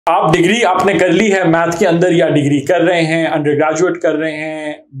आप डिग्री आपने कर ली है मैथ के अंदर, या डिग्री कर रहे हैं, अंडर ग्रेजुएट कर रहे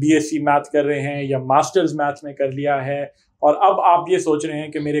हैं, बीएससी मैथ कर रहे हैं, या मास्टर्स मैथ में कर लिया है, और अब आप ये सोच रहे हैं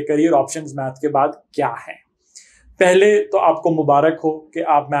कि मेरे करियर ऑप्शंस मैथ के बाद क्या हैं। पहले तो आपको मुबारक हो कि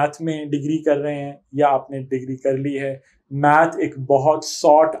आप मैथ में डिग्री कर रहे हैं या आपने डिग्री कर ली है। मैथ एक बहुत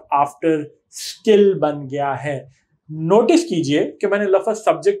सॉट आफ्टर स्किल बन गया है। नोटिस कीजिए कि मैंने लफ्ज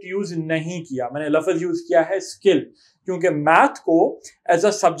सब्जेक्ट यूज नहीं किया, मैंने लफ्ज यूज किया है स्किल, क्योंकि मैथ को एज अ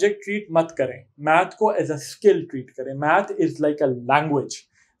सब्जेक्ट ट्रीट मत करें, मैथ को एज अ स्किल ट्रीट करें। Math is like a language,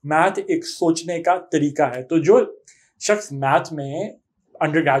 math एक सोचने का तरीका है। तो जो शख्स मैथ में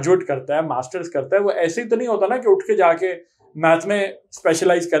अंडर ग्रेजुएट करता है, मास्टर्स करता है, वो ऐसे ही तो नहीं होता ना कि उठ के जाके मैथ में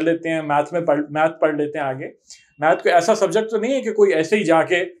स्पेशलाइज कर लेते हैं, मैथ पढ़ लेते हैं आगे। मैथ को ऐसा सब्जेक्ट तो नहीं है कि कोई ऐसे ही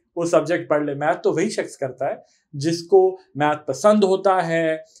जाके वो सब्जेक्ट पढ़ ले। मैथ तो वही शख्स करता है जिसको मैथ पसंद होता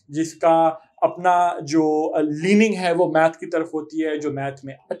है, जिसका अपना जो लीनिंग है वो मैथ की तरफ होती है, जो मैथ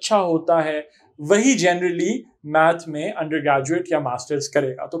में अच्छा होता है, वही जनरली मैथ में अंडर ग्रेजुएट या मास्टर्स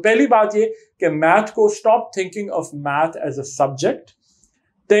करेगा। तो पहली बात ये कि मैथ को stop thinking of math as a subject,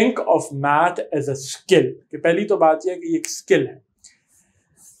 think of math as a skill. कि पहली तो बात यह है कि ये एक स्किल है।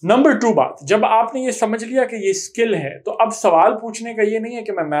 नंबर 2 बात, जब आपने ये समझ लिया कि ये स्किल है, तो अब सवाल पूछने का ये नहीं है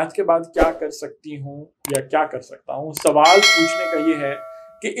कि मैं मैथ के बाद क्या कर सकती हूँ या क्या कर सकता हूँ। सवाल पूछने का ये है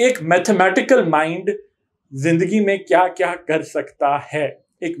कि एक मैथमेटिकल माइंड जिंदगी में क्या क्या कर सकता है।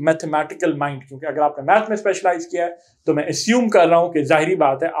 एक मैथमेटिकल माइंड, क्योंकि अगर आपने मैथ में स्पेशलाइज किया है तो मैं अस्यूम कर रहा हूं कि जाहिरी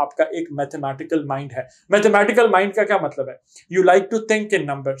बात है आपका एक मैथमेटिकल माइंड है। मैथमेटिकल माइंड का क्या मतलब है? You like to think in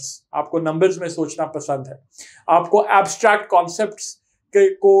numbers, आपको नंबर्स में सोचना पसंद है, आपको एब्स्ट्रैक्ट कॉन्सेप्ट्स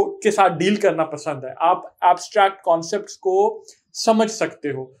के साथ डील करना पसंद है, आप एब्स्ट्रैक्ट कॉन्सेप्ट्स को समझ सकते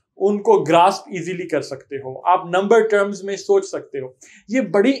हो, उनको ग्रास्प इजीली कर सकते हो, आप नंबर टर्म्स में सोच सकते हो। ये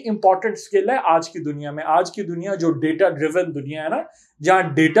बड़ी इंपॉर्टेंट स्किल है आज की दुनिया में। आज की दुनिया जो डेटा ड्रिवन दुनिया है ना,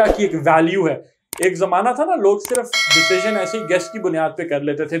 जहां डेटा की एक वैल्यू है। एक जमाना था ना, लोग सिर्फ डिसीजन ऐसे ही गेस की बुनियाद पे कर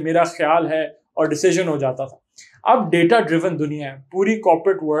लेते थे, मेरा ख्याल है, और डिसीजन हो जाता था। अब डेटा ड्रिवन दुनिया है, पूरी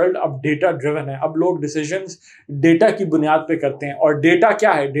कॉर्पोरेट वर्ल्ड अब डेटा ड्रिवन है। अब लोग डिसीजंस डेटा की बुनियाद पे करते हैं, और डेटा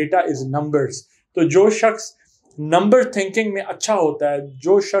क्या है? Data is numbers. तो जो शख्स नंबर थिंकिंग में अच्छा होता है,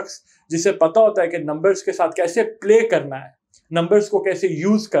 जो शख्स जिसे पता होता है कि नंबर्स के साथ कैसे प्ले करना है, नंबर्स को कैसे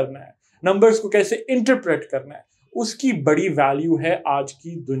यूज करना है, नंबर्स को कैसे इंटरप्रेट करना है, उसकी बड़ी वैल्यू है आज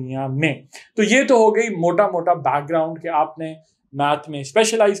की दुनिया में। तो ये तो हो गई मोटा मोटा बैकग्राउंड कि आपने मैथ में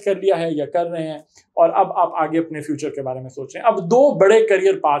स्पेशलाइज कर लिया है या कर रहे हैं, और अब आप आगे अपने फ्यूचर के बारे में सोच रहे हैं। अब 2 बड़े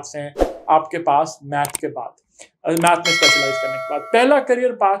करियर पाथ्स हैं आपके पास मैथ के बाद, मैथ में स्पेशलाइज करने के बाद। पहला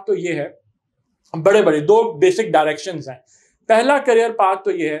करियर पाथ तो ये है, बड़े बड़े 2 बेसिक डायरेक्शंस हैं। पहला करियर पाथ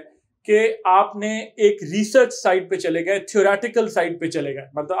तो ये है कि आपने एक रिसर्च साइड पे चले गए, थ्योरेटिकल साइड पे चले गए।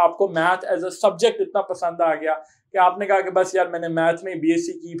 मतलब आपको मैथ एज अ सब्जेक्ट इतना पसंद आ गया कि आपने कहा कि बस यार मैंने मैथ में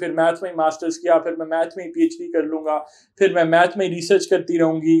बीएससी की, फिर मैथ में मास्टर्स किया, फिर मैं मैथ में पीएचडी कर लूंगा, फिर मैं मैथ में रिसर्च करती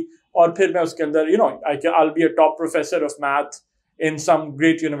रहूंगी, और फिर मैं उसके अंदर आई be a top professor of math in some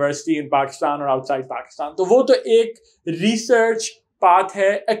great university इन पाकिस्तान और आउटसाइड पाकिस्तान। तो वो तो एक रिसर्च पाथ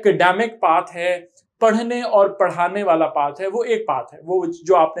है, एकेडमिक पाथ है, पढ़ने और पढ़ाने वाला पाथ है, वो एक पाथ है, वो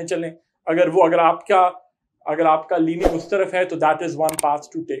जो आपने चले। अगर आपका लीनिंग उस तरफ है तो that is one path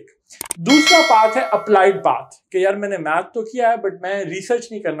to take. दूसरा पाथ है अप्लाइड पाथ, कि यार मैंने मैथ तो किया है बट मैं रिसर्च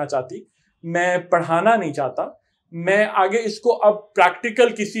नहीं करना चाहती, मैं पढ़ाना नहीं चाहता, मैं आगे इसको अब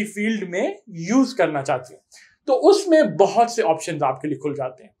प्रैक्टिकल किसी फील्ड में यूज करना चाहती हूँ। तो उसमें बहुत से ऑप्शंस आपके लिए खुल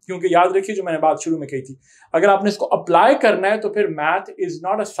जाते हैं, क्योंकि याद रखिए जो मैंने बात शुरू में कही थी, अगर आपने इसको अप्लाई करना है तो फिर math is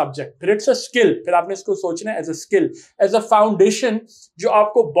not a subject, फिर इट्स अ स्किल। फिर आपने इसको सोचना है as a skill, as a foundation, जो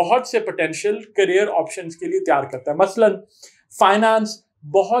आपको बहुत से पोटेंशियल करियर ऑप्शंस के लिए तैयार करता है। मसलन फाइनेंस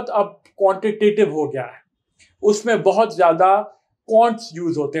बहुत अब क्वांटिटेटिव हो गया है, उसमें बहुत ज्यादा क्वांट्स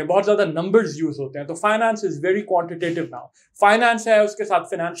यूज होते हैं, बहुत ज्यादा नंबर्स यूज होते हैं। तो finance is very quantitative now. Finance है, उसके साथ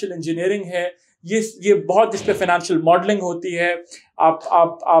फाइनेंशियल इंजीनियरिंग है, ये बहुत, इस पे फाइनेंशियल मॉडलिंग होती है,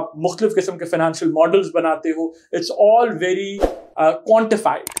 आप मुख्तलिफ किस्म के फाइनेंशियल मॉडल्स बनाते हो। इट्स ऑल वेरी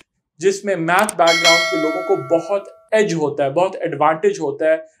क्वांटिफाइड, जिसमें मैथ बैकग्राउंड के लोगों को बहुत एज होता है, बहुत एडवांटेज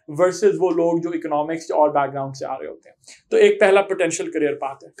होता है वर्सेस वो लोग जो इकोनॉमिक्स और बैकग्राउंड से आ रहे होते हैं। तो एक पहला पोटेंशियल करियर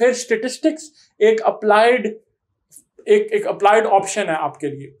पाथ है। फिर स्टेटिस्टिक्स एक अप्लाइड ऑप्शन है आपके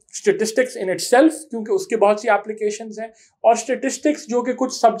लिए। स्टेटिस्टिक्स इन इटसेल्फ, क्योंकि उसके बहुत सी एप्लीकेशंस हैं, और स्टेटिस्टिक्स जो कि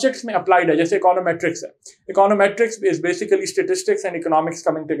कुछ सब्जेक्ट्स में अप्लाइड है, जैसे इकोनोमेट्रिक्स है। Econometrics is basically statistics and economics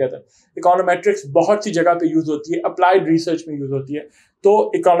coming together. Econometrics बहुत सी जगह पे यूज होती है, अप्लाइड रिसर्च में यूज होती है।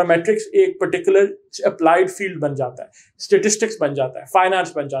 तो इकोनोमेट्रिक्स एक पर्टिकुलर अप्लाइड फील्ड बन जाता है, स्टेटिस्टिक्स बन जाता है,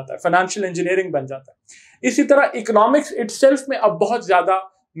 फाइनेंस बन जाता है, फाइनेंशियल इंजीनियरिंग बन जाता है। इसी तरह इकोनॉमिक्स इटसेल्फ में अब बहुत ज्यादा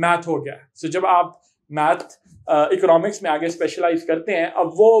मैथ हो गया है। सो जब आप मैथ इकोनॉमिक्स में आगे स्पेशलाइज करते हैं।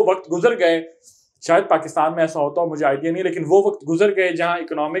 अब वो वक्त गुजर गए, शायद पाकिस्तान में ऐसा होता हो, मुझे आइडिया नहीं, लेकिन वो वक्त गुजर गए जहां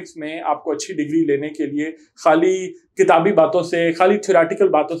इकोनॉमिक्स में आपको अच्छी डिग्री लेने के लिए खाली किताबी बातों से, खाली थ्योरेटिकल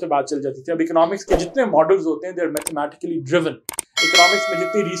बातों से बात चल जाती थी। अब इकोनॉमिक्स के जितने मॉडल्स होते हैं they are mathematically driven. Economics में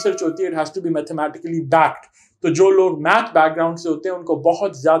जितनी रिसर्च होती है it has to be mathematically backed. तो जो लोग मैथ बैकग्राउंड से होते हैं उनको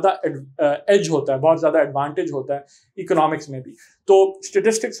बहुत ज्यादा एज होता है, बहुत ज्यादा एडवांटेज होता है इकोनॉमिक्स में भी। तो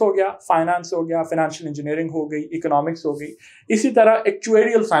स्टेटिस्टिक्स हो गया, फाइनेंस हो गया, फाइनेंशियल इंजीनियरिंग हो गई, इकोनॉमिक्स हो गई। इसी तरह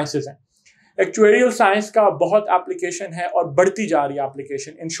एक्चुएरियल साइंसेज हैं। एक्चुएरियल साइंस का बहुत एप्लीकेशन है और बढ़ती जा रही है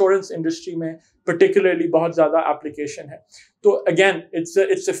एप्लीकेशन। इंश्योरेंस इंडस्ट्री में पर्टिकुलरली बहुत ज़्यादा एप्लीकेशन है। तो अगेन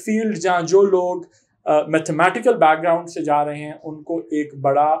इट्स अ फील्ड जहाँ जो लोग मैथमेटिकल बैकग्राउंड से जा रहे हैं उनको एक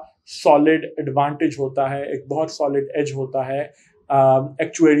बड़ा सॉलिड एडवांटेज होता है, एक बहुत सॉलिड एज होता है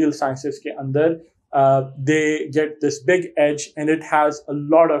एक्चुएरियल साइंसेस के अंदर। They get this big as and it has a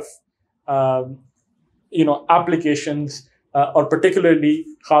lot of applications और पर्टिकुलरली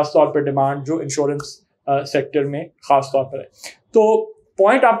ख़ास तौर पर डिमांड जो इंश्योरेंस सेक्टर में ख़ास तौर पर है। तो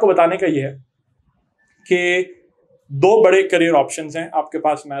पॉइंट आपको बताने का ये है कि दो बड़े करियर ऑप्शंस हैं आपके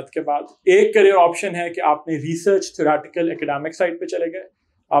पास मैथ के बाद। एक करियर ऑप्शन है कि आपने रिसर्च थ्योरेटिकल एकेडमिक साइड पे चले गए,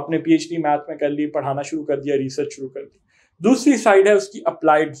 आपने पीएचडी मैथ में कर ली, पढ़ाना शुरू कर दिया, रिसर्च शुरू कर दी। दूसरी साइड है उसकी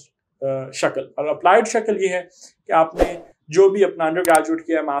अप्लाइड शक्ल। और अप्लाइड शक्ल ये है कि आपने जो भी अपना अंडर ग्रेजुएट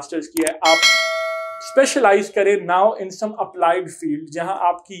किया है, मास्टर्स किया है, आप स्पेशलाइज करें now in some applied field जहां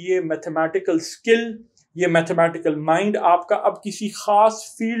आपकी ये मैथमेटिकल स्किल, ये मैथमेटिकल माइंड आपका अब किसी खास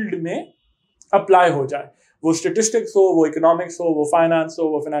फील्ड में अप्लाई हो जाए। वो स्टेटिस्टिक्स हो, वो इकोनॉमिक्स हो, वो फाइनेंस हो,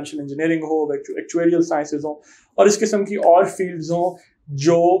 वो फाइनेंशियल इंजीनियरिंग हो, वो एक्चुएरियल साइंसेज हो और इस किस्म की और फील्ड्स हो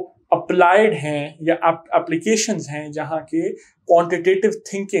जो अप्लाइड हैं या एप्लीकेशंस हैं जहां के क्वांटिटेटिव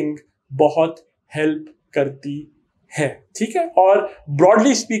थिंकिंग बहुत हेल्प करती है। ठीक है। और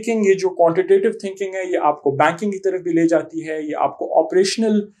ब्रॉडली स्पीकिंग ये जो क्वांटिटेटिव थिंकिंग है ये आपको बैंकिंग की तरफ भी ले जाती है, ये आपको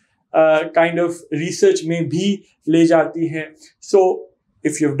ऑपरेशनल काइंड ऑफ रिसर्च में भी ले जाती है। So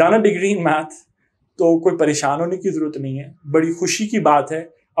if you have done a degree in math तो कोई परेशान होने की जरूरत नहीं है, बड़ी खुशी की बात है,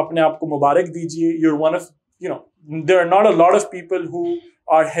 अपने आप को मुबारक दीजिए। Your one of their are not a lot of people who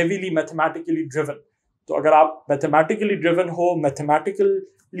are heavily mathematically driven. तो अगर आप मैथमेटिकली ड्रिवन हो,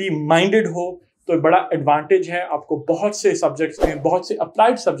 मैथमेटिकली माइंडेड हो तो बड़ा एडवांटेज है आपको। बहुत से सब्जेक्ट्स में, बहुत से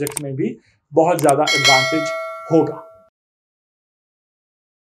अप्लाइड सब्जेक्ट्स में भी बहुत ज़्यादा एडवांटेज होगा।